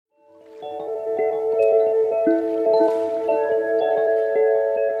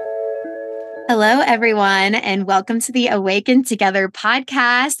Hello, everyone, and welcome to the Awaken Together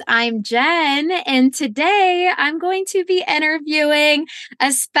podcast. I'm Jen, and today I'm going to be interviewing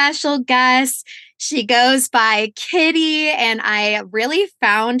a special guest. She goes by Kitty, and I really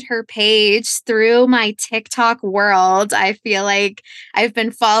found her page through my TikTok world. I feel like I've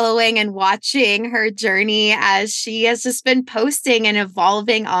been following and watching her journey as she has just been posting and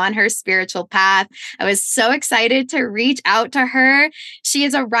evolving on her spiritual path. I was so excited to reach out to her. She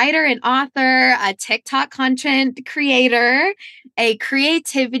is a writer and author, a TikTok content creator, a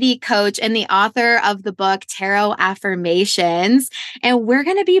creativity coach, and the author of the book Tarot Affirmations. And we're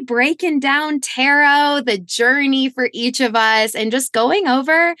going to be breaking down tarot, the journey for each of us, and just going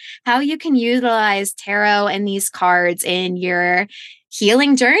over how you can utilize tarot and these cards in your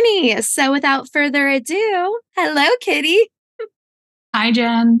healing journey. So without further ado, hello, Kitty. Hi,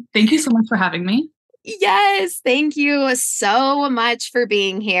 Jen. Thank you so much for having me. Yes, thank you so much for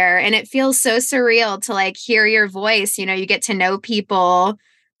being here. And it feels so surreal to hear your voice. You know, you get to know people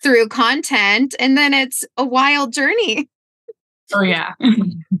through content and then it's a wild journey. Oh, yeah.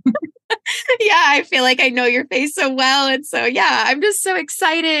 Yeah, I feel like I know your face so well. And so, yeah, I'm just so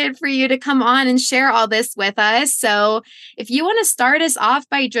excited for you to come on and share all this with us. So, if you want to start us off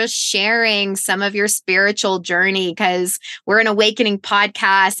by just sharing some of your spiritual journey, because we're an awakening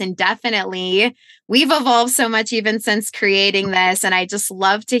podcast and definitely we've evolved so much even since creating this. And I just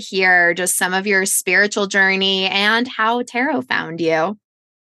love to hear just some of your spiritual journey and how tarot found you.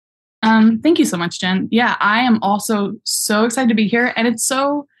 Thank you so much, Jen. Yeah, I am also so excited to be here. And it's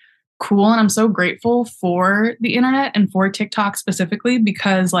so cool. And I'm so grateful for the internet and for TikTok specifically,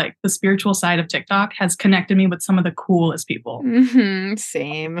 because the spiritual side of TikTok has connected me with some of the coolest people.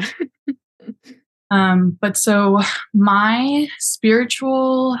 Same. But so my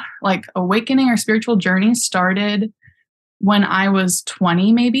spiritual awakening or spiritual journey started when I was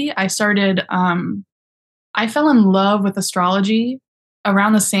 20, maybe. I fell in love with astrology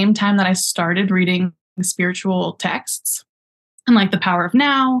around the same time that I started reading spiritual texts and the power of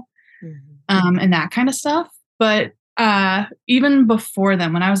now, and that kind of stuff. But even before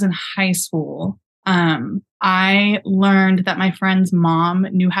then, when I was in high school, I learned that my friend's mom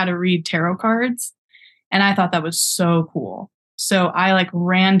knew how to read tarot cards. And I thought that was so cool. So I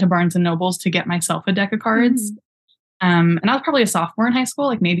ran to Barnes and Nobles to get myself a deck of cards. And I was probably a sophomore in high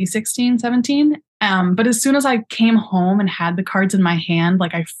school, maybe 16, 17. But as soon as I came home and had the cards in my hand,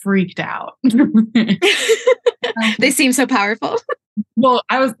 I freaked out. They seem so powerful. Well,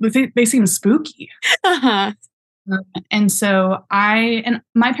 they seem spooky. Uh-huh. And so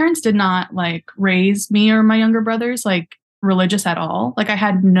my parents did not raise me or my younger brothers religious at all. I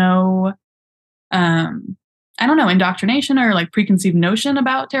had no, I don't know, indoctrination or preconceived notion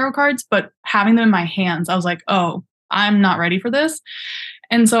about tarot cards, but having them in my hands, I was like, oh, I'm not ready for this.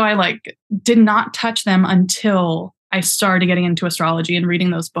 And so I did not touch them until I started getting into astrology and reading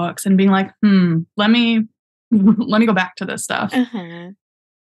those books and being like, let me go back to this stuff. Uh-huh.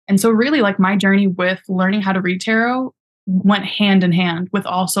 And so really my journey with learning how to read tarot went hand in hand with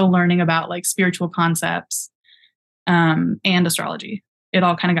also learning about spiritual concepts, and astrology. It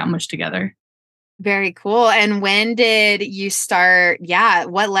all kind of got mushed together. Very cool. And when did you start? Yeah.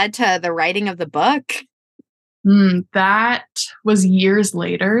 What led to the writing of the book? That was years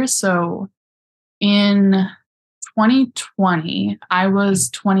later. So in 2020, I was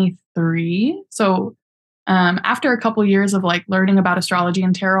 23. So after a couple years of learning about astrology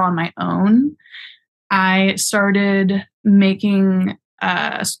and tarot on my own, I started making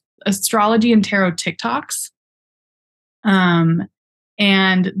astrology and tarot TikToks. And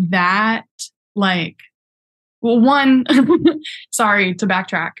that sorry to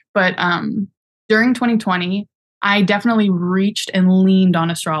backtrack, but during 2020, I definitely reached and leaned on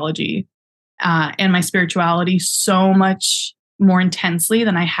astrology and my spirituality so much more intensely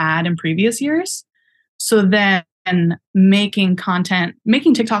than I had in previous years. So then making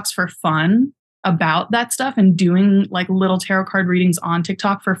TikToks for fun about that stuff and doing little tarot card readings on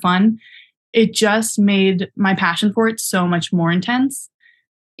TikTok for fun, it just made my passion for it so much more intense.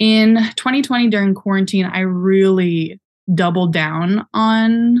 In 2020, during quarantine, I really doubled down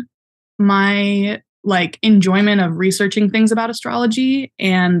on my enjoyment of researching things about astrology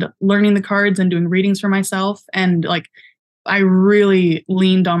and learning the cards and doing readings for myself. And I really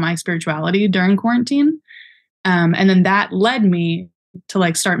leaned on my spirituality during quarantine. And then that led me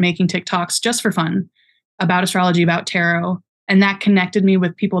to start making TikToks just for fun about astrology, about tarot. And that connected me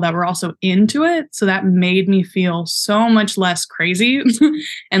with people that were also into it. So that made me feel so much less crazy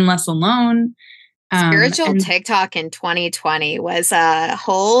and less alone. Spiritual TikTok in 2020 was a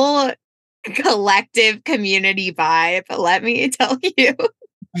whole collective community vibe, let me tell you.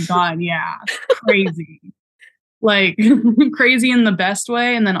 my God, yeah. Crazy. Like crazy in the best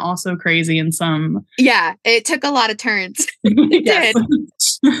way, and then also crazy in some. Yeah, it took a lot of turns. It Yes.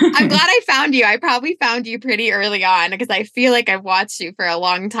 did. I'm glad I found you. I probably found you pretty early on because I feel like I've watched you for a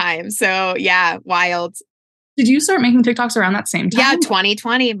long time. So yeah, wild. Did you start making TikToks around that same Yeah, time?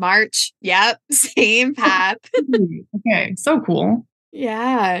 2020, March. Yep, same path. Okay, so cool.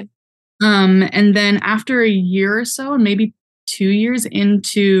 Yeah. And then after a year or so, and maybe 2 years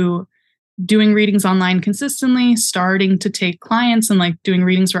into doing readings online consistently, starting to take clients and like doing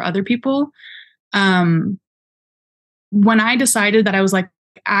readings for other people, um, when I decided that I was like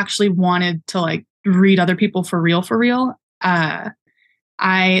actually wanted to like read other people for real,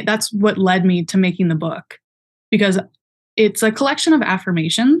 that's what led me to making the book, because it's a collection of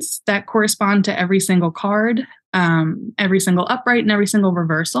affirmations that correspond to every single card, every single upright and every single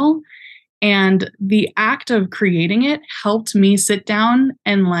reversal. And the act of creating it helped me sit down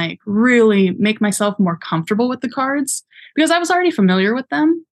and like really make myself more comfortable with the cards, because I was already familiar with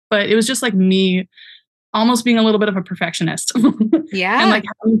them, but it was just like me almost being a little bit of a perfectionist and Yeah. like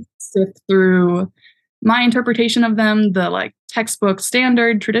having to sift through my interpretation of them, the like textbook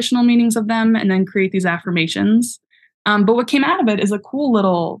standard traditional meanings of them, and then create these affirmations. But what came out of it is a cool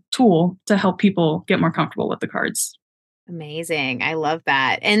little tool to help people get more comfortable with the cards. Amazing. I love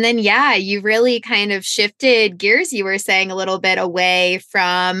that. And then, yeah, you really kind of shifted gears. You were saying a little bit away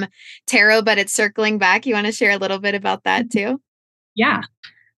from tarot, but it's circling back. You want to share a little bit about that too? Yeah.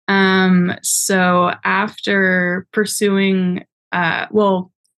 So after pursuing,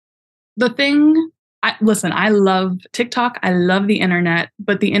 well, the thing, listen, I love TikTok. I love the internet,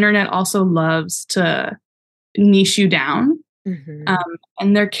 but the internet also loves to niche you down. Mm-hmm. Um,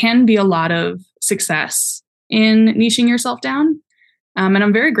 and there can be a lot of success in niching yourself down. And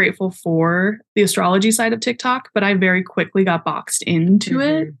I'm very grateful for the astrology side of TikTok, but I very quickly got boxed into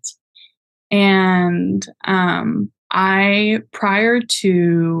it. Mm-hmm. And prior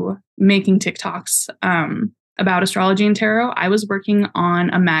to making TikToks about astrology and tarot, I was working on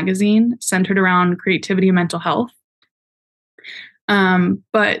a magazine centered around creativity and mental health.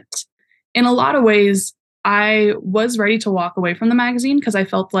 But in a lot of ways, I was ready to walk away from the magazine because I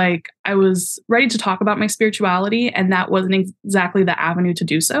felt like I was ready to talk about my spirituality, and that wasn't exactly the avenue to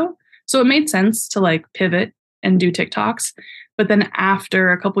do so. So it made sense to like pivot and do TikToks. But then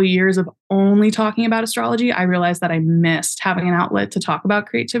after a couple of years of only talking about astrology, I realized that I missed having an outlet to talk about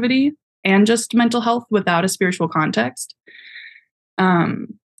creativity and just mental health without a spiritual context.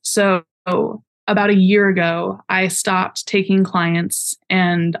 So about a year ago, I stopped taking clients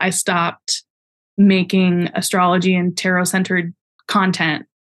and I stopped making astrology and tarot centered content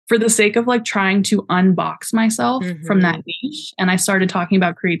for the sake of like trying to unbox myself from Mm-hmm. that niche. And I started talking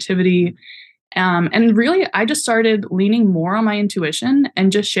about creativity. And really, I just started leaning more on my intuition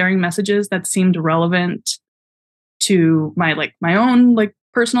and just sharing messages that seemed relevant to my own like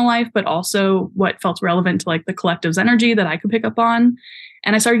personal life, but also what felt relevant to like the collective's energy that I could pick up on.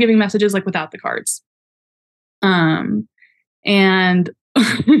 And I started giving messages like without the cards. And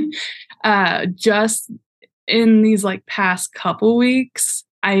just in these like past couple weeks,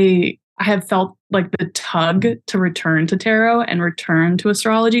 I have felt like the tug to return to tarot and return to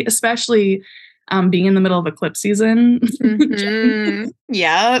astrology, especially being in the middle of eclipse season. Mm-hmm.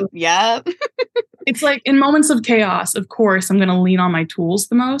 Yep. Yep. It's like in moments of chaos, of course, I'm going to lean on my tools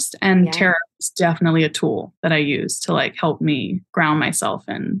the most. And Yeah. tarot is definitely a tool that I use to like help me ground myself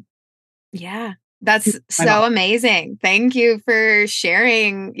and Yeah. That's my so body. amazing. Thank you for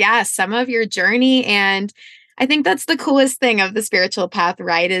sharing, yeah, some of your journey. And I think that's the coolest thing of the spiritual path,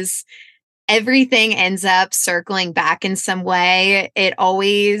 right? Is everything ends up circling back in some way. It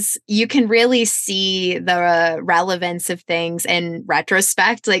always, you can really see the relevance of things in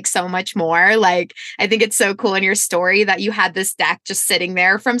retrospect, like so much more. Like, I think it's so cool in your story that you had this deck just sitting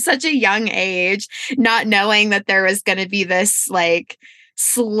there from such a young age, not knowing that there was going to be this like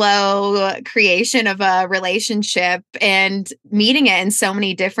slow creation of a relationship and meeting it in so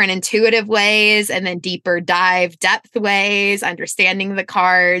many different intuitive ways and then deeper dive depth ways, understanding the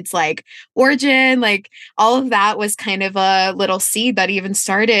cards, like origin, like all of that was kind of a little seed that even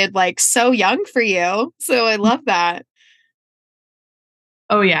started like so young for you. So I love that.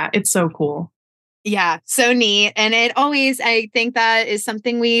 Oh, yeah, it's so cool. Yeah, so neat. And it always, I think that is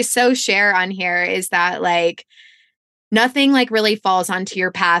something we so share on here is that like nothing like really falls onto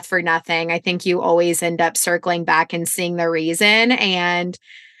your path for nothing. I think you always end up circling back and seeing the reason. And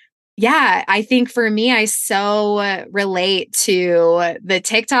yeah, I think for me, I so relate to the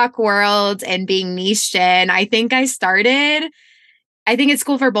TikTok world and being niched in. I think I started I think it's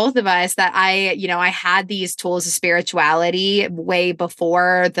cool for both of us that I had these tools of spirituality way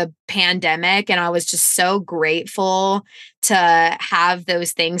before the pandemic. And I was just so grateful to have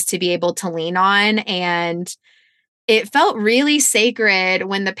those things to be able to lean on. And it felt really sacred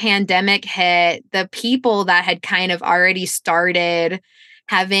when the pandemic hit. The people that had kind of already started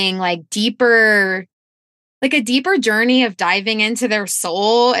having like a deeper journey of diving into their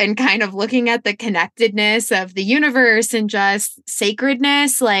soul and kind of looking at the connectedness of the universe and just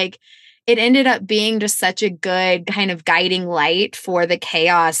sacredness. Like it ended up being just such a good kind of guiding light for the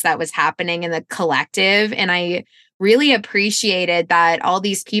chaos that was happening in the collective. And I really appreciated that all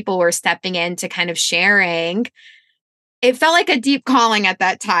these people were stepping in to kind of sharing. It felt like a deep calling at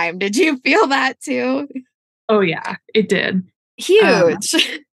that time. Did you feel that too? Oh yeah, it did.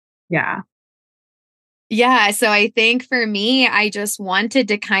 Huge. Yeah. Yeah, so I think for me, I just wanted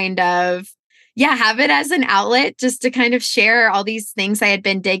to kind of, yeah, have it as an outlet just to kind of share all these things I had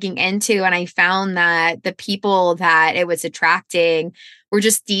been digging into. And I found that the people that it was attracting were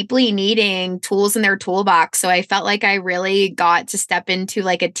just deeply needing tools in their toolbox. So I felt like I really got to step into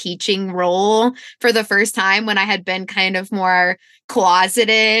like a teaching role for the first time when I had been kind of more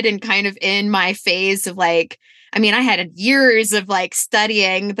closeted and kind of in my phase of like, I mean, I had years of like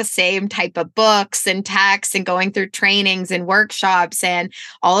studying the same type of books and texts and going through trainings and workshops. And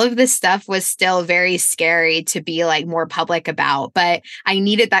all of this stuff was still very scary to be like more public about. But I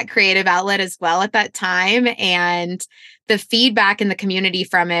needed that creative outlet as well at that time. And the feedback in the community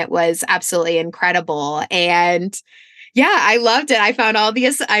from it was absolutely incredible. And yeah, I loved it. I found all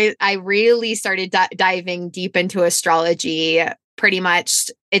these, I really started diving deep into astrology pretty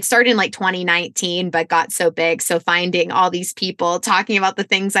much. It started in like 2019, but got so big. So finding all these people talking about the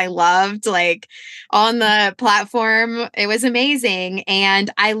things I loved, like on the platform, it was amazing.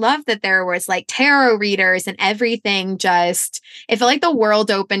 And I love that there was like tarot readers and everything. Just, it felt like the world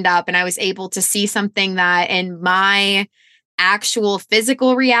opened up and I was able to see something that in my actual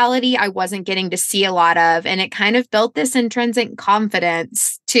physical reality I wasn't getting to see a lot of. And it kind of built this intrinsic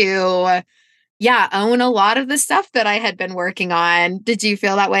confidence to, yeah, own a lot of the stuff that I had been working on. Did you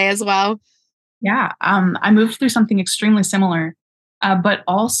feel that way as well? Yeah. I moved through something extremely similar, but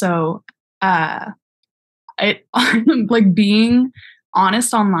also it like being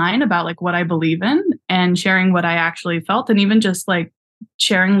honest online about like what I believe in and sharing what I actually felt, and even just like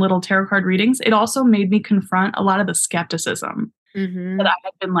sharing little tarot card readings. It also made me confront a lot of the skepticism that Mm-hmm. I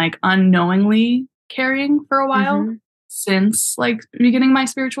had been like unknowingly carrying for a while Mm-hmm. since like beginning my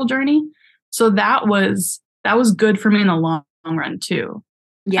spiritual journey. So that was good for me in the long run too.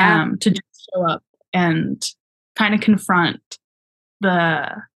 Yeah. To just show up and kind of confront the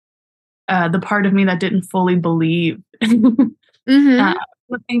the part of me that didn't fully believe Mm-hmm. uh,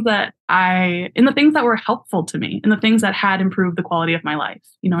 in the things that were helpful to me, and the things that had improved the quality of my life.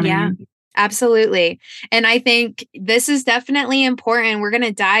 You know what I Yeah. mean? Absolutely. And I think this is definitely important. We're going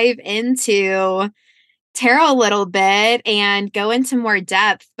to dive into tarot a little bit and go into more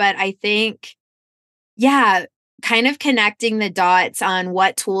depth, but I think yeah, kind of connecting the dots on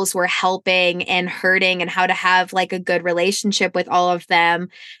what tools were helping and hurting and how to have like a good relationship with all of them.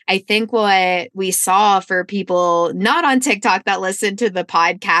 I think what we saw for people not on TikTok that listened to the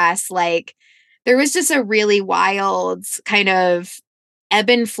podcast, like there was just a really wild kind of ebb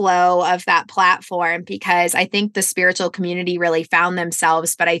and flow of that platform because I think the spiritual community really found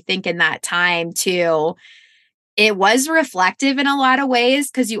themselves. But I think in that time too, it was reflective in a lot of ways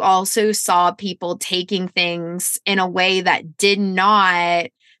because you also saw people taking things in a way that did not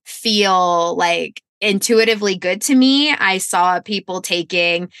feel like intuitively good to me. I saw people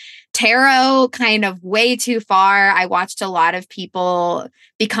taking tarot kind of way too far. I watched a lot of people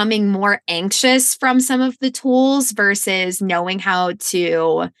becoming more anxious from some of the tools versus knowing how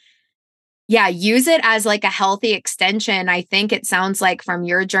to yeah, use it as like a healthy extension. I think it sounds like from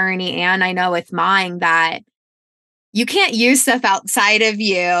your journey and I know with mine that you can't use stuff outside of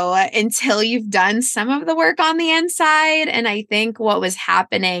you until you've done some of the work on the inside. And I think what was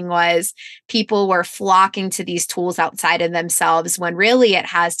happening was people were flocking to these tools outside of themselves when really it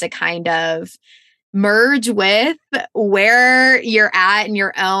has to kind of merge with where you're at in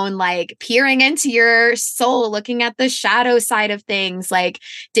your own, like peering into your soul, looking at the shadow side of things, like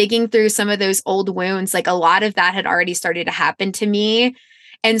digging through some of those old wounds. Like a lot of that had already started to happen to me.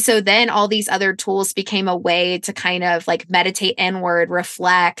 And so then all these other tools became a way to kind of like meditate inward,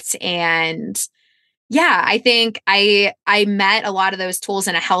 reflect, and yeah, I think I met a lot of those tools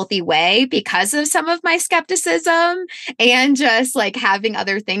in a healthy way because of some of my skepticism and just like having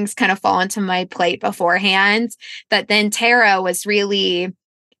other things kind of fall into my plate beforehand. But then tarot was really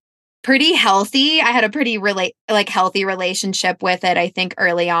pretty healthy. I had a pretty healthy relationship with it, I think,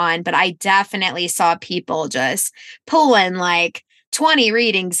 early on, but I definitely saw people just pulling like 20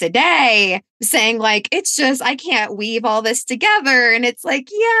 readings a day, saying like, it's just, I can't weave all this together. And it's like,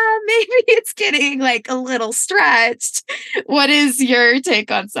 yeah, maybe it's getting like a little stretched. What is your take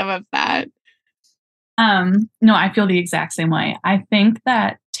on some of that? No, I feel the exact same way. I think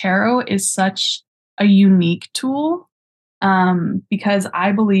that tarot is such a unique tool, because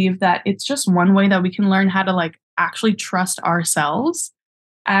I believe that it's just one way that we can learn how to like actually trust ourselves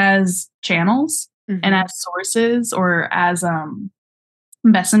as channels and Mm-hmm. as sources or as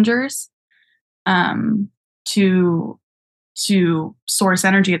messengers, um, to source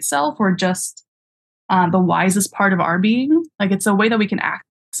energy itself, or just the wisest part of our being. Like it's a way that we can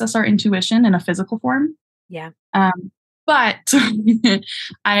access our intuition in a physical form. Yeah. But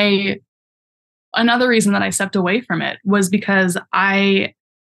I another reason that I stepped away from it was because I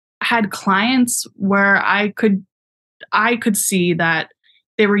had clients where I could see that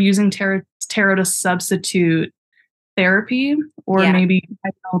they were using tarot to substitute therapy, or Yeah. maybe a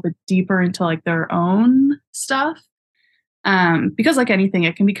little bit deeper into like their own stuff. Because like anything,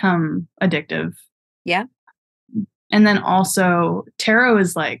 it can become addictive. Yeah. And then also tarot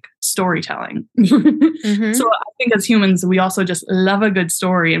is like storytelling. Mm-hmm. So I think as humans, we also just love a good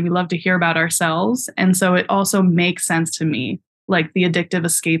story and we love to hear about ourselves. And so it also makes sense to me, like the addictive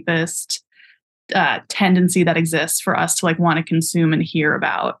escapist tendency that exists for us to like want to consume and hear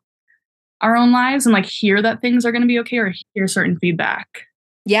about our own lives, and like hear that things are going to be okay, or hear certain feedback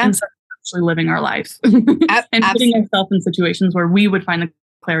Yeah. instead of actually living our life and putting ourselves in situations where we would find the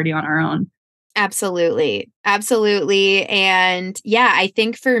clarity on our own. Absolutely. Absolutely. And yeah, I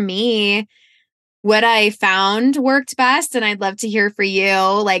think for me, what I found worked best, and I'd love to hear for you,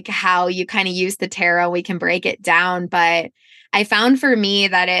 like how you kind of use the tarot. We can break it down, but I found for me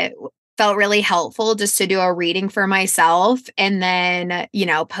that it felt really helpful just to do a reading for myself and then,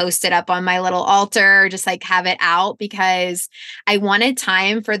 post it up on my little altar, just like have it out, because I wanted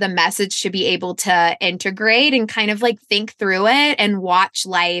time for the message to be able to integrate and kind of like think through it and watch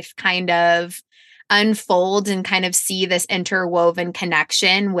life kind of unfold and kind of see this interwoven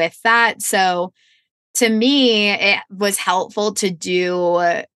connection with that. So, to me, it was helpful to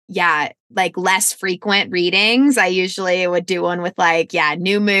do, like less frequent readings. I usually would do one with like,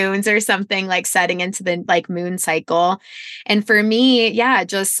 new moons or something, like setting into the like moon cycle. And for me,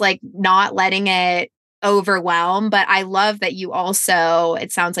 just like not letting it overwhelm. But I love that you also,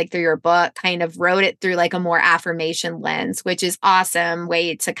 it sounds like through your book, kind of wrote it through like a more affirmation lens, which is awesome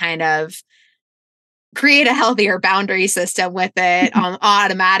way to kind of create a healthier boundary system with it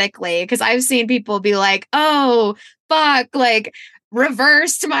automatically. Cause I've seen people be like, oh, fuck, like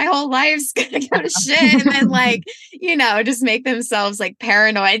reversed, my whole life's gonna go to shit. And then like, just make themselves like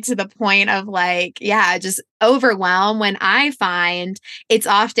paranoid to the point of like, just overwhelm, when I find it's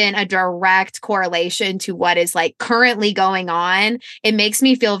often a direct correlation to what is like currently going on. It makes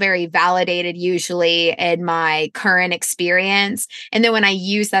me feel very validated, usually in my current experience. And then when I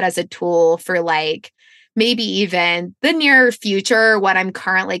use that as a tool for like, maybe even the near future, what I'm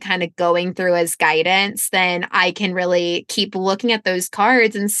currently kind of going through as guidance, then I can really keep looking at those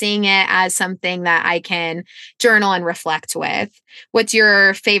cards and seeing it as something that I can journal and reflect with. What's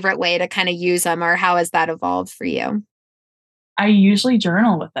your favorite way to kind of use them, or how has that evolved for you? I usually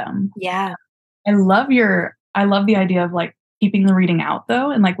journal with them. Yeah. I love the idea of like keeping the reading out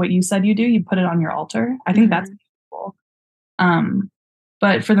though. And like what you said you do, you put it on your altar. I think that's Mhm. cool. Um,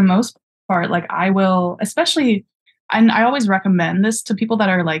 but for the most part, like I will, especially, and I always recommend this to people that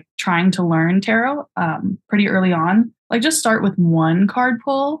are like trying to learn tarot pretty early on. Like just start with one card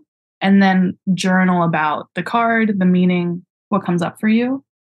pull and then journal about the card, the meaning, what comes up for you.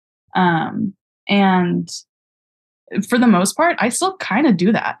 And for the most part, I still kind of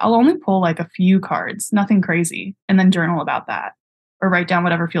do that. I'll only pull like a few cards, nothing crazy, and then journal about that or write down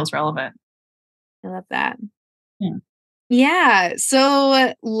whatever feels relevant. I love that. Yeah. Yeah.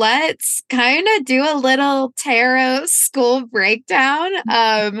 So let's kind of do a little tarot school breakdown.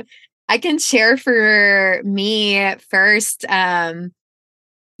 I can share for me first. So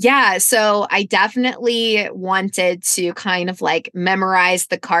I definitely wanted to kind of like memorize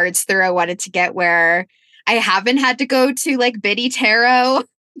the cards through. I wanted to get where I haven't had to go to like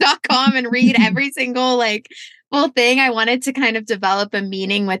biddytarot.com and read every single like full thing. I wanted to kind of develop a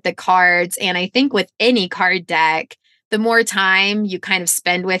meaning with the cards. And I think with any card deck, the more time you kind of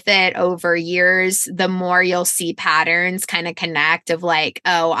spend with it over years, the more you'll see patterns kind of connect of like,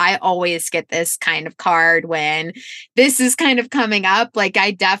 oh, I always get this kind of card when this is kind of coming up. Like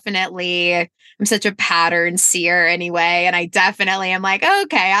I'm such a pattern seer anyway. And I definitely am like,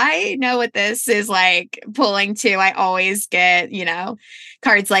 okay, I know what this is like pulling to. I always get,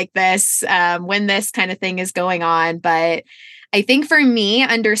 cards like this when this kind of thing is going on. But I think for me,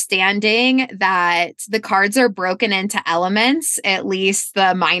 understanding that the cards are broken into elements, at least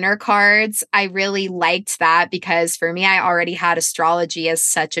the minor cards, I really liked that because for me, I already had astrology as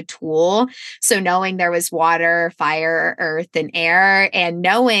such a tool. So knowing there was water, fire, earth, and air, and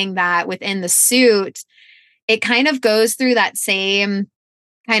knowing that within the suit, it kind of goes through that same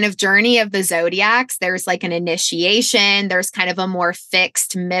kind of journey of the zodiacs. There's like an initiation, there's kind of a more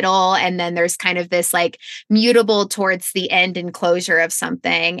fixed middle, and then there's kind of this like mutable towards the end and closure of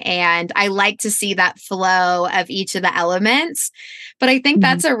something. And I like to see that flow of each of the elements. But I think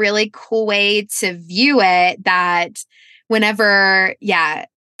that's a really cool way to view it, that whenever,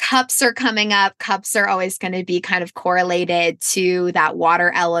 cups are coming up, cups are always going to be kind of correlated to that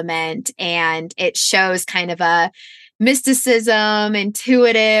water element. And it shows kind of a mysticism,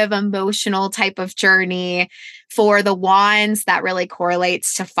 intuitive, emotional type of journey. For the wands, that really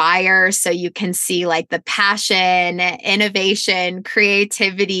correlates to fire. So you can see like the passion, innovation,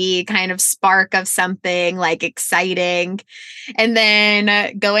 creativity, kind of spark of something like exciting. And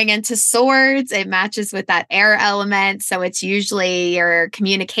then going into swords, it matches with that air element. So it's usually your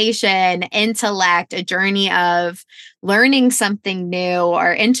communication, intellect, a journey of learning something new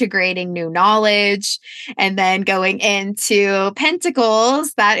or integrating new knowledge. And then going into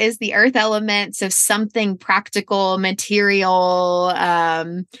pentacles, that is the earth element. So something practical, material,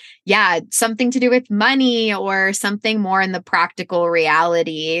 something to do with money or something more in the practical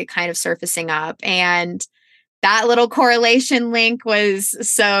reality kind of surfacing up. And that little correlation link was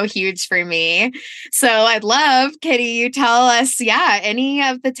so huge for me. So I'd love, Kitty, you tell us, any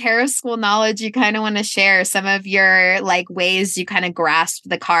of the tarot school knowledge you kind of want to share, some of your like ways you kind of grasp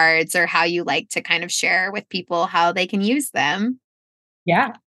the cards or how you like to kind of share with people how they can use them.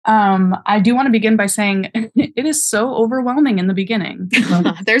 Yeah. I do want to begin by saying it is so overwhelming in the beginning.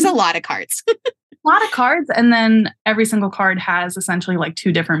 There's a lot of cards. A lot of cards. And then every single card has essentially like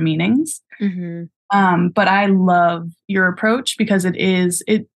two different meanings. Mm-hmm. But I love your approach because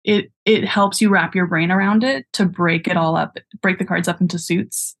it helps you wrap your brain around it to break it all up, break the cards up into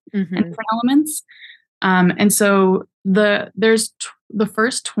suits and different elements. And so the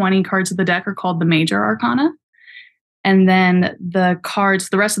first 20 cards of the deck are called the major arcana. And then the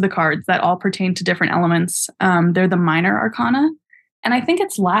rest of the cards that all pertain to different elements, they're the minor arcana. And I think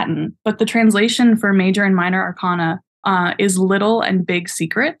it's Latin, but the translation for major and minor arcana is little and big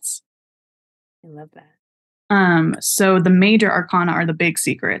secrets. I love that. So the major arcana are the big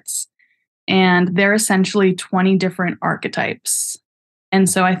secrets, and they're essentially 20 different archetypes. And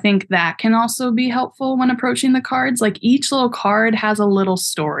so I think that can also be helpful when approaching the cards. Like each little card has a little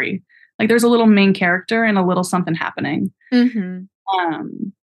story. Like there's a little main character and a little something happening. Mm-hmm.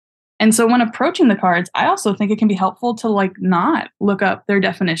 And so when approaching the cards, I also think it can be helpful to like not look up their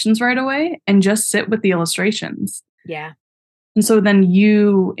definitions right away and just sit with the illustrations. Yeah. And so then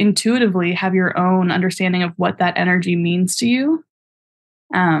you intuitively have your own understanding of what that energy means to you.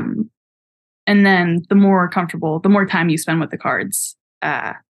 And then the more time you spend with the cards,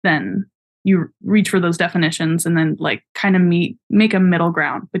 then you reach for those definitions and then like kind of make a middle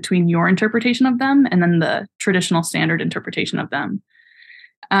ground between your interpretation of them and then the traditional standard interpretation of them.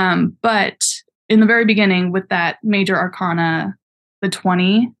 But in the very beginning with that major arcana, the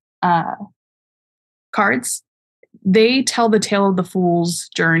 20 cards, they tell the tale of the fool's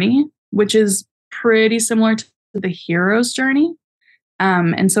journey, which is pretty similar to the hero's journey.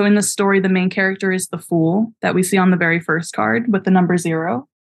 And so in the story, the main character is the fool that we see on the very first card with the number 0.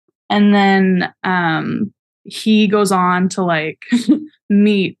 And then he goes on to like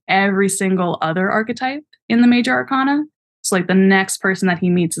meet every single other archetype in the major arcana. So like the next person that he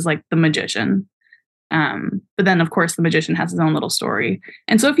meets is like the magician. But then of course the magician has his own little story.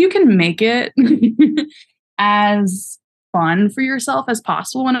 And so if you can make it as fun for yourself as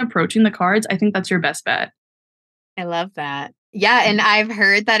possible when approaching the cards, I think that's your best bet. I love that. Yeah. And I've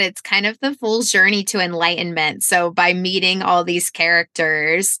heard that it's kind of the fool's journey to enlightenment. So by meeting all these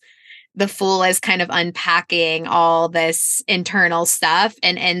characters, the fool is kind of unpacking all this internal stuff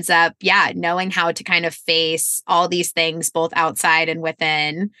and ends up, knowing how to kind of face all these things, both outside and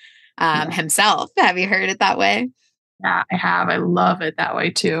within himself. Have you heard it that way? Yeah, I have. I love it that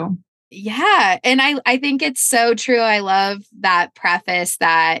way too. Yeah. And I think it's so true. I love that preface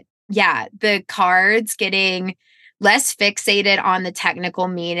that, the cards getting less fixated on the technical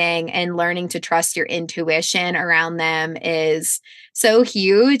meaning and learning to trust your intuition around them is so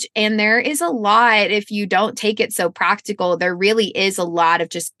huge. And there is a lot, if you don't take it so practical, there really is a lot of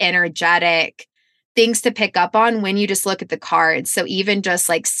just energetic things to pick up on when you just look at the cards. So even just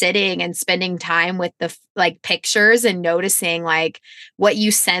like sitting and spending time with the like pictures and noticing like what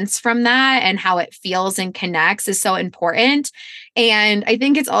you sense from that and how it feels and connects is so important. And I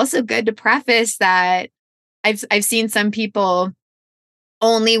think it's also good to preface that I've seen some people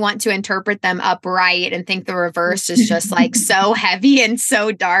only want to interpret them upright and think the reverse is just like so heavy and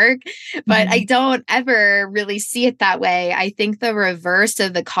so dark. But I don't ever really see it that way. I think the reverse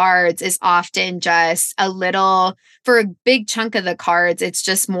of the cards is often just a little, for a big chunk of the cards, it's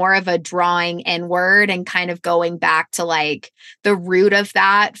just more of a drawing inward and kind of going back to like the root of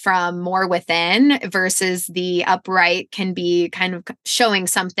that from more within, versus the upright can be kind of showing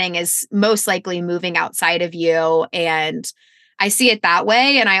something is most likely moving outside of you. And I see it that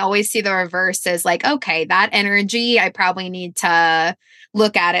way. And I always see the reverse as like, okay, that energy, I probably need to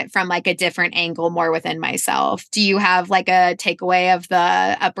look at it from like a different angle more within myself. Do you have like a takeaway of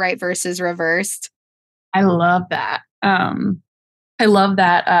the upright versus reversed? I love that. I love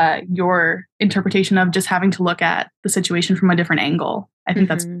that your interpretation of just having to look at the situation from a different angle. I think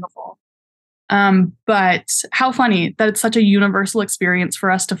that's beautiful. But how funny that it's such a universal experience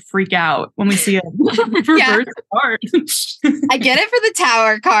for us to freak out when we see a reverse card. I get it for the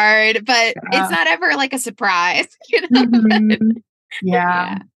tower card, but it's not ever like a surprise. You know?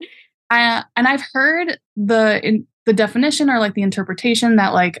 Yeah. And I've heard the definition or like the interpretation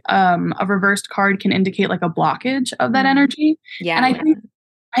that like a reversed card can indicate like a blockage of that energy. Yeah. And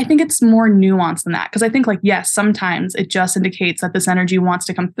I think it's more nuanced than that, because I think like, yes, sometimes it just indicates that this energy wants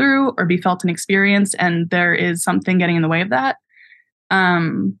to come through or be felt and experienced, and there is something getting in the way of that.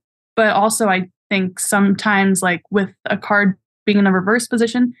 But also I think sometimes like with a card being in a reverse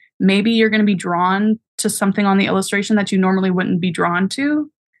position, maybe you're going to be drawn to something on the illustration that you normally wouldn't be drawn to.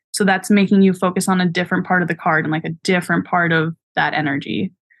 So that's making you focus on a different part of the card and like a different part of that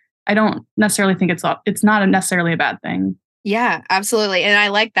energy. I don't necessarily think it's not necessarily a bad thing. Yeah, absolutely. And I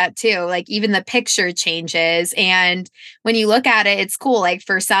like that too. Like even the picture changes. And when you look at it, it's cool. Like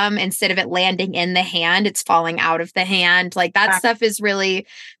for some, instead of it landing in the hand, it's falling out of the hand. Like that stuff is really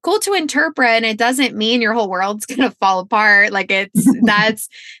cool to interpret. And it doesn't mean your whole world's going to fall apart. Like that's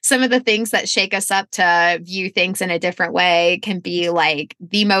some of the things that shake us up to view things in a different way can be like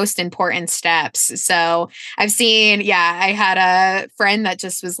the most important steps. So I've seen, I had a friend that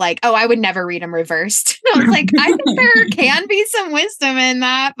just was like, oh, I would never read them reversed. I was like, I think there can be some wisdom in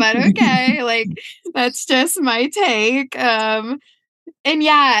that, but okay, like that's just my take. And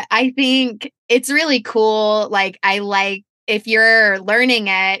I think it's really cool. Like I like if you're learning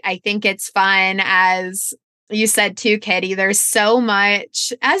it, I think it's fun. As you said too, Kitty, there's so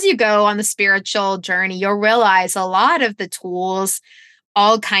much as you go on the spiritual journey, you'll realize a lot of the tools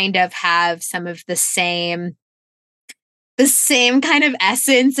all kind of have some of the same kind of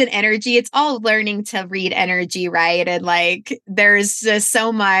essence and energy. It's all learning to read energy, right? And like there's just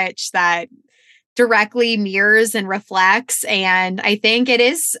so much that directly mirrors and reflects. And I think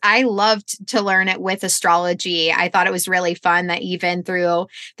I loved to learn it with astrology. I thought it was really fun that even through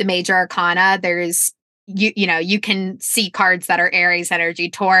the major arcana, there's you can see cards that are Aries energy,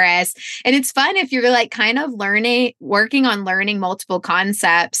 Taurus. And it's fun if you're like kind of working on learning multiple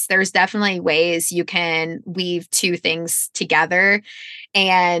concepts. There's definitely ways you can weave two things together.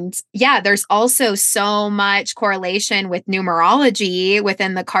 And there's also so much correlation with numerology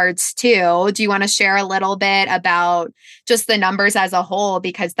within the cards too. Do you want to share a little bit about just the numbers as a whole?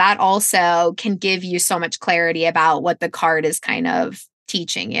 Because that also can give you so much clarity about what the card is kind of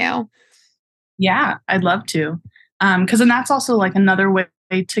teaching you. Yeah, I'd love to. Because then that's also like another way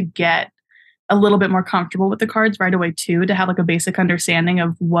to get a little bit more comfortable with the cards right away too, to have like a basic understanding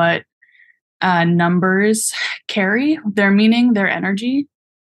of what numbers carry, their meaning, their energy.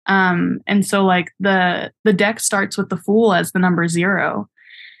 And so like the deck starts with the Fool as the number 0.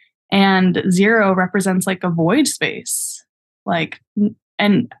 And 0 represents like a void space, like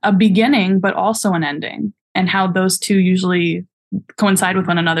and a beginning, but also an ending, and how those two usually coincide with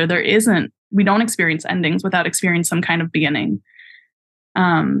one another. We don't experience endings without experiencing some kind of beginning.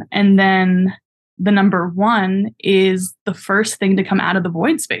 And then the number 1 is the first thing to come out of the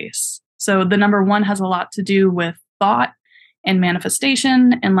void space. So the number 1 has a lot to do with thought and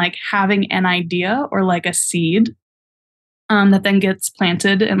manifestation and like having an idea or like a seed that then gets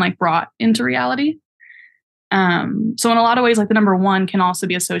planted and like brought into reality. So in a lot of ways, like the number 1 can also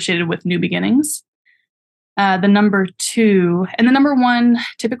be associated with new beginnings. The number 2 and the number 1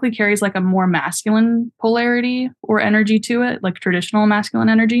 typically carries like a more masculine polarity or energy to it, like traditional masculine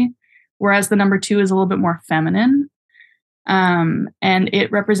energy, whereas the number 2 is a little bit more feminine. And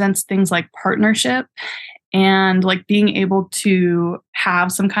it represents things like partnership and like being able to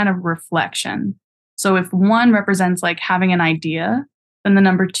have some kind of reflection. So if 1 represents like having an idea, then the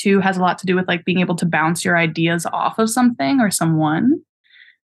number 2 has a lot to do with like being able to bounce your ideas off of something or someone.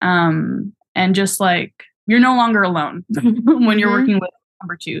 And just like you're no longer alone when you're working with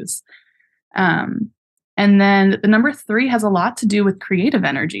number 2s. And then the number 3 has a lot to do with creative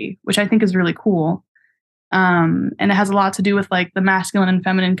energy, which I think is really cool. And it has a lot to do with like the masculine and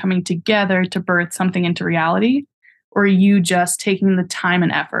feminine coming together to birth something into reality, or you just taking the time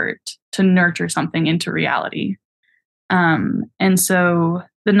and effort to nurture something into reality. And so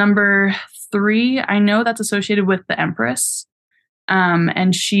the number 3, I know that's associated with the Empress.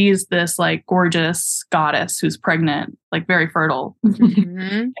 And she's this like gorgeous goddess who's pregnant, like very fertile.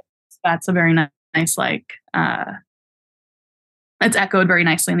 That's a very nice, like, it's echoed very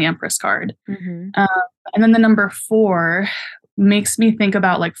nicely in the Empress card. And then the number 4 makes me think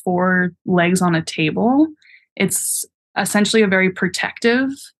about like 4 legs on a table. It's essentially a very protective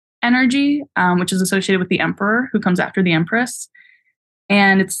energy, which is associated with the Emperor who comes after the Empress.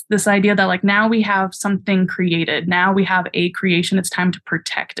 And it's this idea that like now we have something created. Now we have a creation. It's time to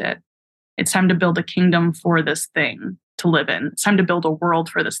protect it. It's time to build a kingdom for this thing to live in. It's time to build a world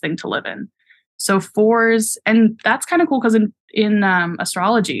for this thing to live in. So 4s, and that's kind of cool because in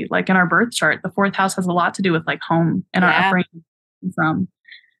astrology, like in our birth chart, the 4th house has a lot to do with like home and our upbringing from.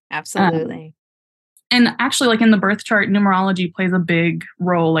 Absolutely. And actually, like in the birth chart, numerology plays a big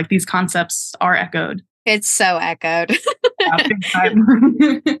role. Like these concepts are echoed. It's so echoed. Yeah, big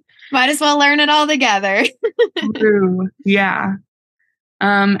time. Might as well learn it all together. True. Yeah.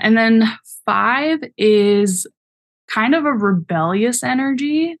 And then 5 is kind of a rebellious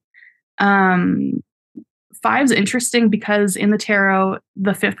energy. 5's interesting because in the tarot,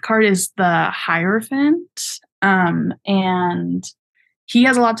 the 5th card is the Hierophant. And he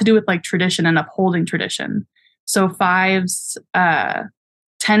has a lot to do with like tradition and upholding tradition. So 5s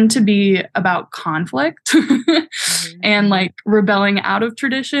tend to be about conflict and like rebelling out of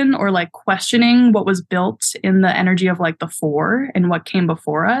tradition or like questioning what was built in the energy of like the 4 and what came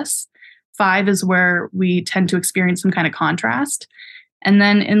before us. 5 is where we tend to experience some kind of contrast. And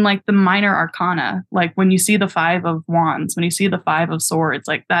then in like the minor arcana, like when you see the 5 of wands, when you see the 5 of swords,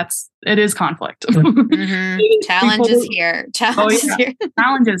 like it is conflict. Challenges here. Challenges here.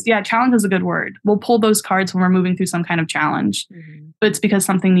 Challenges. Yeah. Challenge is a good word. We'll pull those cards when we're moving through some kind of challenge, but it's because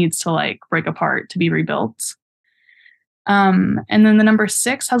something needs to like break apart to be rebuilt. And then the number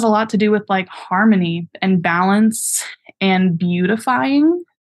 6 has a lot to do with like harmony and balance and beautifying.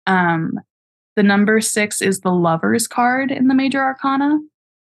 The number 6 is the Lover's card in the major arcana.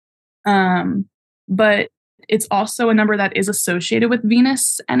 But it's also a number that is associated with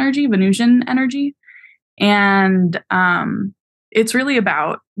Venus energy, Venusian energy. And it's really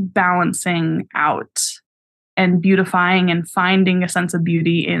about balancing out and beautifying and finding a sense of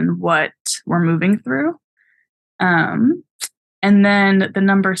beauty in what we're moving through. And then the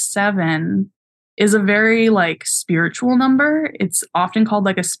number 7 is a very like spiritual number. It's often called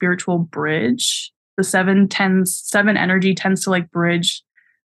like a spiritual bridge. The 7 energy tends to like bridge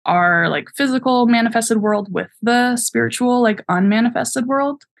our like physical manifested world with the spiritual like unmanifested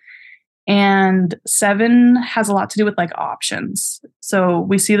world. And 7 has a lot to do with like options. So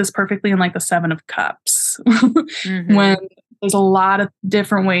we see this perfectly in like the 7 of cups when there's a lot of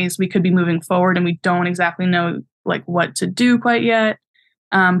different ways we could be moving forward and we don't exactly know like what to do quite yet.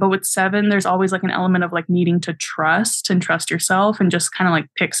 But with 7, there's always like an element of like needing to trust yourself and just kind of like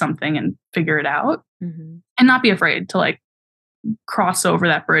pick something and figure it out and not be afraid to like cross over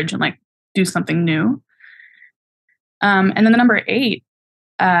that bridge and like do something new. And then the number 8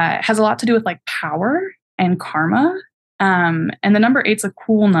 has a lot to do with like power and karma. And the number 8's a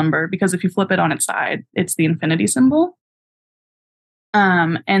cool number because if you flip it on its side, it's the infinity symbol.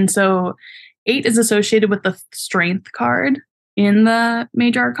 And so 8 is associated with the strength card in the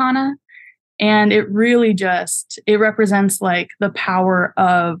major arcana. And it really it represents like the power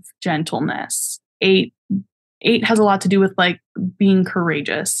of gentleness. 8 has a lot to do with like being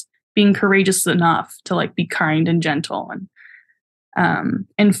courageous enough to like be kind and gentle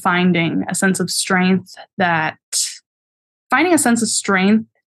and finding a sense of strength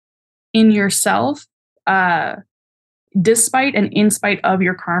in yourself, despite and in spite of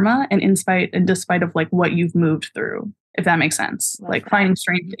your karma and despite of like what you've moved through. If that makes sense, like finding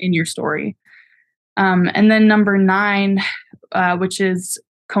strength in your story. And then number 9, which is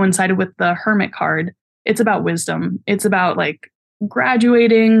coincided with the Hermit card, it's about wisdom. It's about like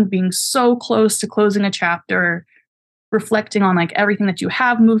graduating, being so close to closing a chapter, reflecting on like everything that you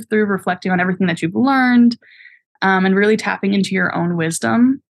have moved through, reflecting on everything that you've learned, and really tapping into your own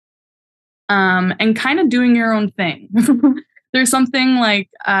wisdom, and kind of doing your own thing. There's something like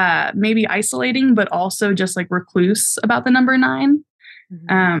maybe isolating, but also just like recluse about the number 9.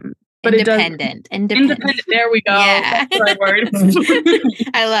 But independent. Independent. There we go. Yeah. That's the right word.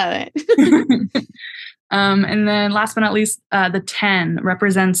 I love it. And then last but not least, the 10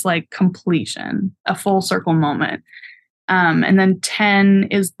 represents like completion, a full circle moment. And then 10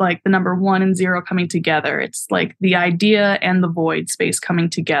 is like the number 1 and 0 coming together. It's like the idea and the void space coming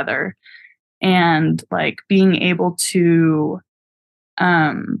together, and like being able to,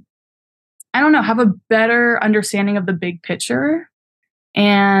 I don't know, have a better understanding of the big picture.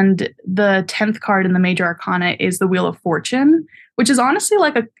 And the 10th card in the major arcana is the Wheel of Fortune, which is honestly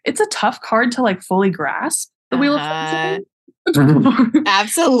like it's a tough card to like fully grasp, the Wheel of Fortune.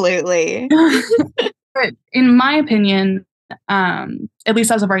 Absolutely. But in my opinion, at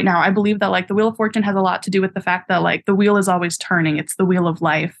least as of right now, I believe that like the Wheel of Fortune has a lot to do with the fact that like the wheel is always turning. It's the wheel of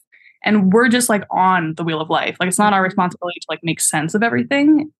life. And we're just like on the wheel of life. Like it's not our responsibility to like make sense of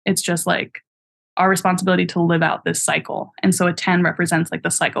everything. It's just like our responsibility to live out this cycle. And so a 10 represents like the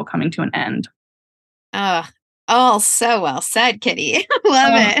cycle coming to an end. Oh, so well said, Kitty.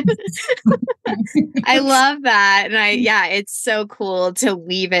 Love it. I love that. And it's so cool to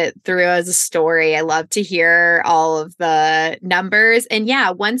weave it through as a story. I love to hear all of the numbers. And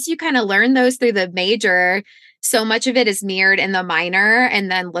once you kind of learn those through the major, so much of it is mirrored in the minor. And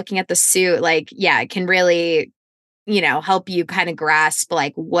then looking at the suit, it can really, help you kind of grasp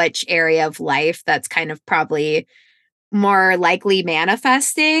like which area of life that's kind of probably more likely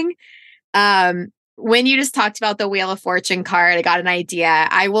manifesting. When you just talked about the Wheel of Fortune card, I got an idea.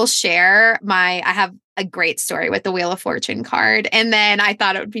 I will share I have a great story with the Wheel of Fortune card. And then I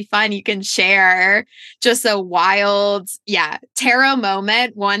thought it would be fun. You can share just a wild, tarot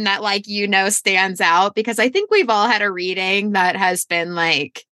moment, one that stands out, because I think we've all had a reading that has been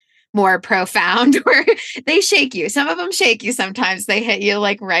like more profound where they shake you. Some of them shake you. Sometimes they hit you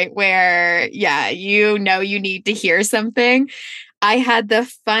like right where, you need to hear something. I had the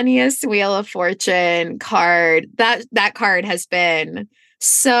funniest Wheel of Fortune card. That card has been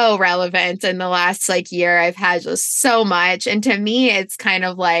so relevant in the last year. I've had just so much. And to me, it's kind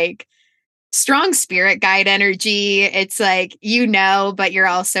of like strong spirit guide energy. It's like, but you're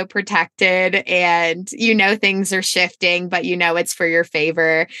also protected, and things are shifting, but it's for your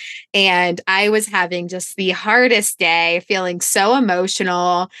favor. And I was having just the hardest day, feeling so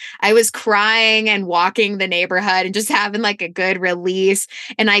emotional. I was crying and walking the neighborhood and just having like a good release.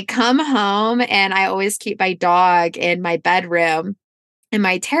 And I come home, and I always keep my dog in my bedroom, and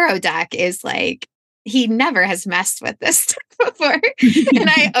my tarot deck is like, he never has messed with this stuff before. And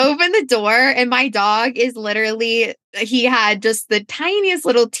I open the door, and my dog is literally, he had just the tiniest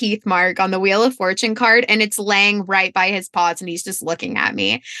little teeth mark on the Wheel of Fortune card, and it's laying right by his paws, and he's just looking at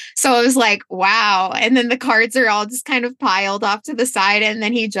me. So I was like, wow. And then the cards are all just kind of piled off to the side, and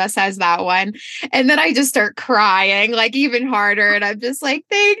then he just has that one. And then I just start crying like even harder. And I'm just like,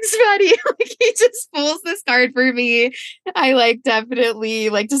 thanks, buddy. Like he just pulls this card for me. I definitely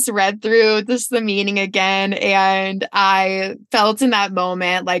just read through just the meaning again. And I felt in that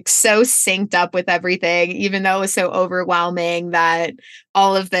moment so synced up with everything, even though it was so overwhelming, that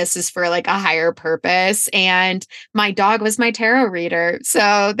all of this is for a higher purpose. And my dog was my tarot reader.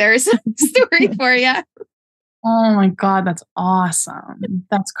 So there's a story for you. Oh my God, that's awesome.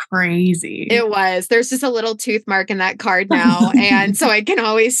 That's crazy. It was. There's just a little tooth mark in that card now. And so I can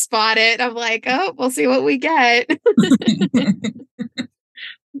always spot it. I'm like, oh, we'll see what we get.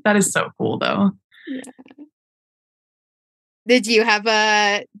 That is so cool, though. Yeah. Did you have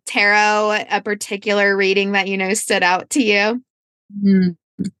a particular reading that stood out to you?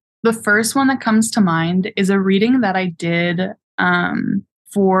 The first one that comes to mind is a reading that I did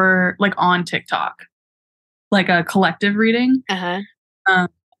for on TikTok, like a collective reading. And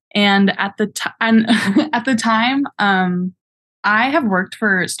at the time, I have worked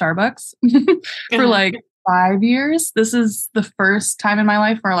for Starbucks for 5 years. This is the first time in my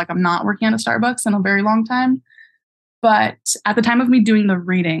life where I'm not working at a Starbucks in a very long time. But at the time of me doing the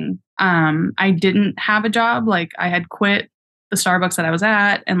reading, I didn't have a job. I had quit the Starbucks that I was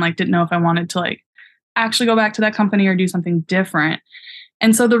at, and didn't know if I wanted to actually go back to that company or do something different.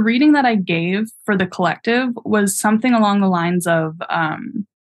 And so the reading that I gave for the collective was something along the lines of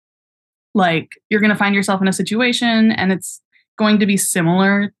you're going to find yourself in a situation, and it's going to be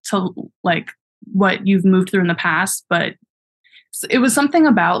similar to what you've moved through in the past, but it was something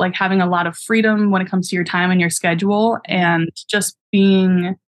about like having a lot of freedom when it comes to your time and your schedule, and just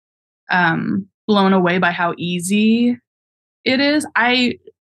being blown away by how easy it is. I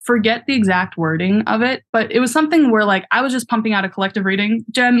forget the exact wording of it, but it was something where like I was just pumping out a collective reading,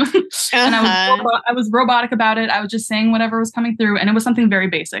 Jen, and I was robotic about it. I was just saying whatever was coming through, and it was something very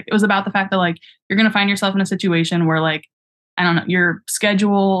basic. It was about the fact that like you're going to find yourself in a situation where like, I don't know, your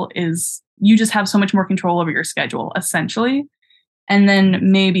schedule is, you just have so much more control over your schedule essentially. And then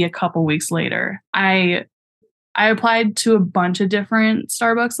maybe a couple weeks later, I applied to a bunch of different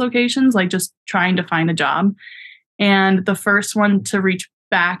Starbucks locations, like just trying to find a job. And the first one to reach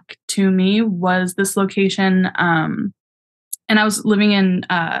back to me was this location. And I was living in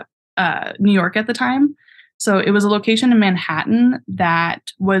New York at the time. So it was a location in Manhattan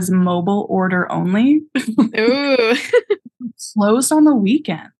that was mobile order only. Ooh. Closed on the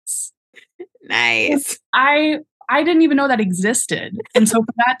weekends. Nice. I didn't even know that existed. And so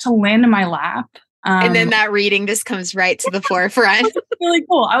for that to land in my lap. And then that reading just comes right to the forefront. Really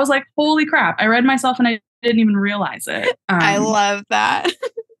cool. I was like, holy crap. I read myself and I didn't even realize it. I love that.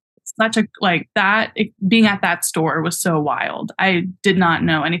 Such a, like that, being at that store was so wild. I did not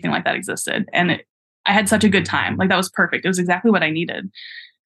know anything like that existed. And I had such a good time. Like that was perfect. It was exactly what I needed.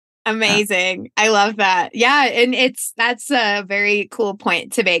 Amazing. I love that. Yeah. And that's a very cool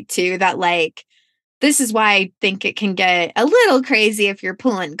point to make too, that like, this is why I think it can get a little crazy if you're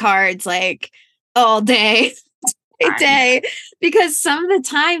pulling cards like all day, every day, because some of the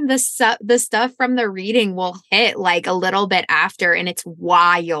time the stuff from the reading will hit like a little bit after, and it's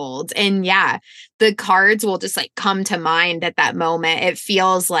wild. And yeah, the cards will just like come to mind at that moment. It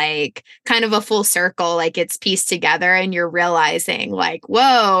feels like kind of a full circle, like it's pieced together, and you're realizing like,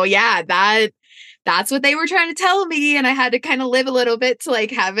 whoa, yeah, that's what they were trying to tell me. And I had to kind of live a little bit to like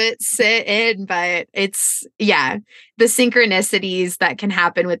have it sit in. But it's, yeah, the synchronicities that can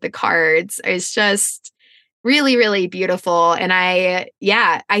happen with the cards is just really, really beautiful. And I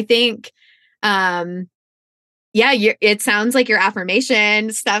think, it sounds like your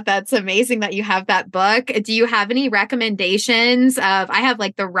affirmation stuff. That's amazing that you have that book. Do you have any recommendations I have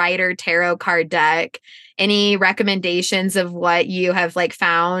like the Rider Tarot card deck. Any recommendations of what you have like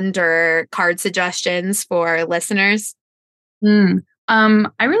found or card suggestions for listeners? I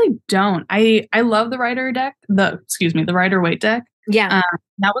really don't. I love the the Rider Waite deck. Yeah.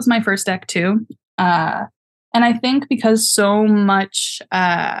 That was my first deck too. And I think because so much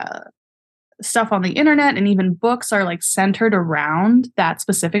stuff on the internet and even books are like centered around that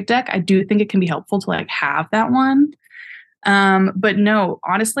specific deck, I do think it can be helpful to like have that one. But no,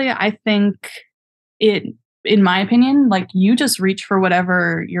 honestly, I think in my opinion, like you just reach for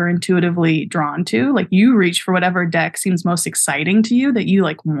whatever you're intuitively drawn to. Like you reach for whatever deck seems most exciting to you that you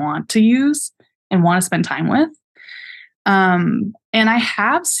like want to use and want to spend time with. And I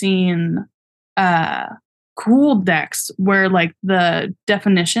have seen cool decks where like the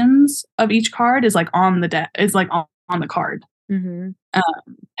definitions of each card is like on the deck, is like on the card. Mm-hmm.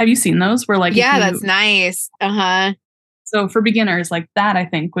 Have you seen those where like, yeah, that's nice. So for beginners, like that, I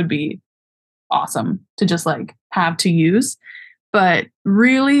think would be awesome to just like have to use. But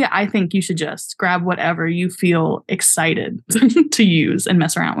really, I think you should just grab whatever you feel excited to use and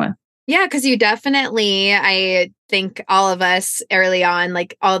mess around with. Yeah, because you definitely, I think all of us early on,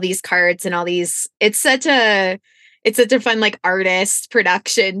 like all these cards and all these, it's such a fun like artist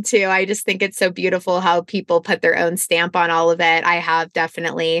production too. I just think it's so beautiful how people put their own stamp on all of it. I have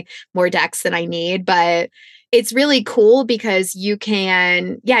definitely more decks than I need, but it's really cool because you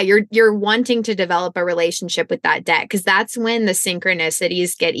can, you're wanting to develop a relationship with that deck, because that's when the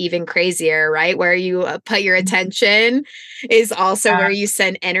synchronicities get even crazier, right? Where you put your attention is also where you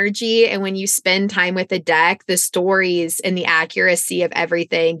send energy. And when you spend time with the deck, the stories and the accuracy of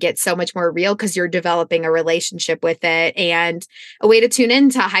everything get so much more real because you're developing a relationship with it and a way to tune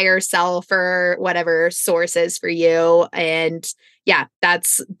into higher self or whatever source is for you. And yeah,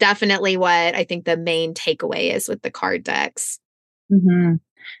 that's definitely what I think the main takeaway is with the card decks. Mm-hmm.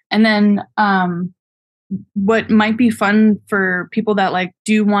 And then what might be fun for people that like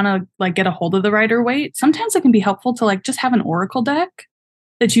do want to like get a hold of the Rider Waite, sometimes it can be helpful to like just have an oracle deck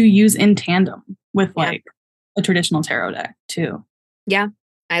that you use in tandem with like a traditional tarot deck too. Yeah,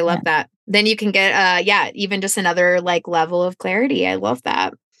 I love that. Then you can get even just another like level of clarity. I love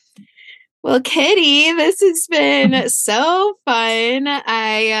that. Well, Kitty, this has been so fun.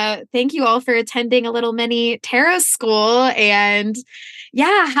 I thank you all for attending a little mini tarot school. And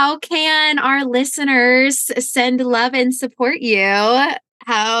how can our listeners send love and support you?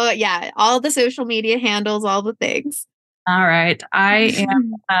 All the social media handles, all the things. All right. I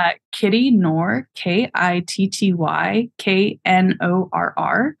am Kitty Knorr,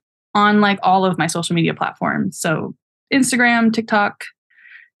 KITTYKNORR, on like all of my social media platforms. So Instagram, TikTok,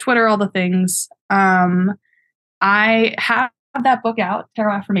 Twitter, all the things. I have that book out,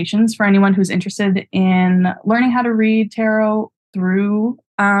 Tarot Affirmations, for anyone who's interested in learning how to read tarot through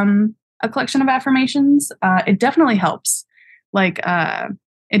a collection of affirmations. It definitely helps.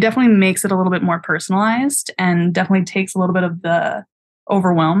 It definitely makes it a little bit more personalized and definitely takes a little bit of the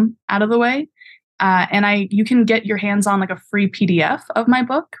overwhelm out of the way. And you can get your hands on like a free PDF of my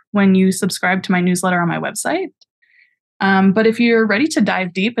book when you subscribe to my newsletter on my website. But if you're ready to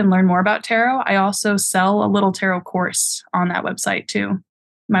dive deep and learn more about tarot, I also sell a little tarot course on that website too.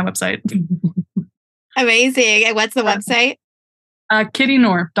 My website. Amazing. And what's the website?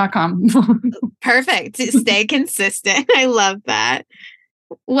 KittyKnorr.com. Perfect. Stay consistent. I love that.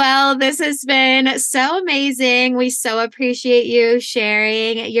 Well, this has been so amazing. We so appreciate you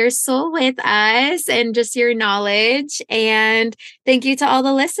sharing your soul with us and just your knowledge. And thank you to all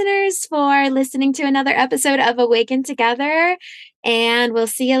the listeners for listening to another episode of Awaken Together. And we'll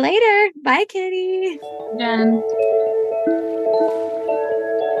see you later. Bye, Kitty. Jen.